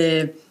terms of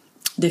the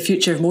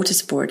future of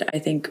motorsport, I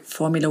think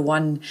Formula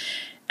One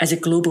as a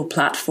global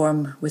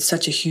platform with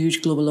such a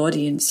huge global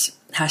audience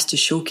has to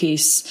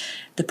showcase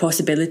the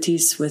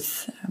possibilities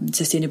with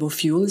sustainable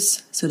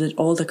fuels, so that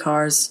all the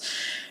cars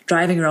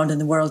driving around in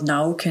the world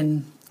now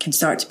can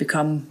start to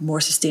become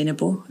more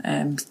sustainable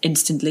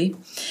instantly.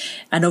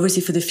 And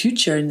obviously for the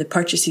future and the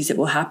purchases that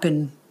will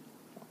happen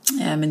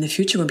in the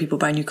future when people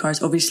buy new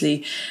cars,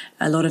 obviously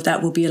a lot of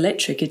that will be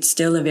electric. It's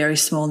still a very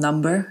small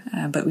number,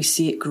 but we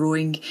see it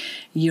growing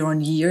year on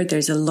year.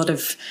 There's a lot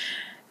of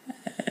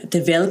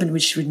development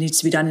which needs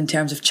to be done in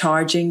terms of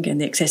charging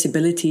and the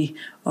accessibility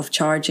of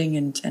charging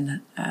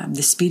and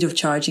the speed of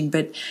charging,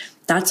 but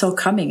that's all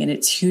coming, and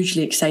it's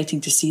hugely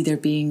exciting to see there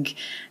being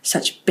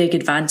such big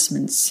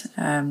advancements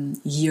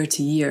year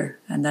to year,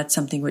 and that's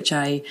something which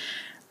I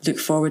look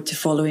forward to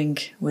following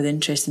with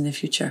interest in the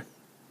future.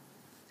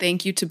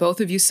 Thank you to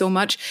both of you so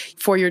much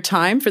for your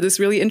time, for this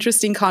really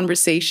interesting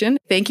conversation.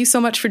 Thank you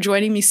so much for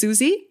joining me,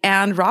 Susie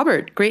and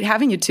Robert. Great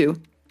having you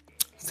two.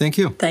 Thank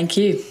you. Thank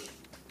you.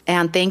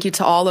 And thank you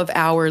to all of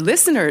our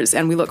listeners.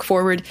 And we look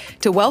forward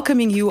to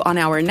welcoming you on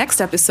our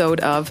next episode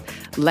of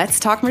Let's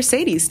Talk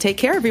Mercedes. Take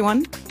care,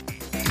 everyone.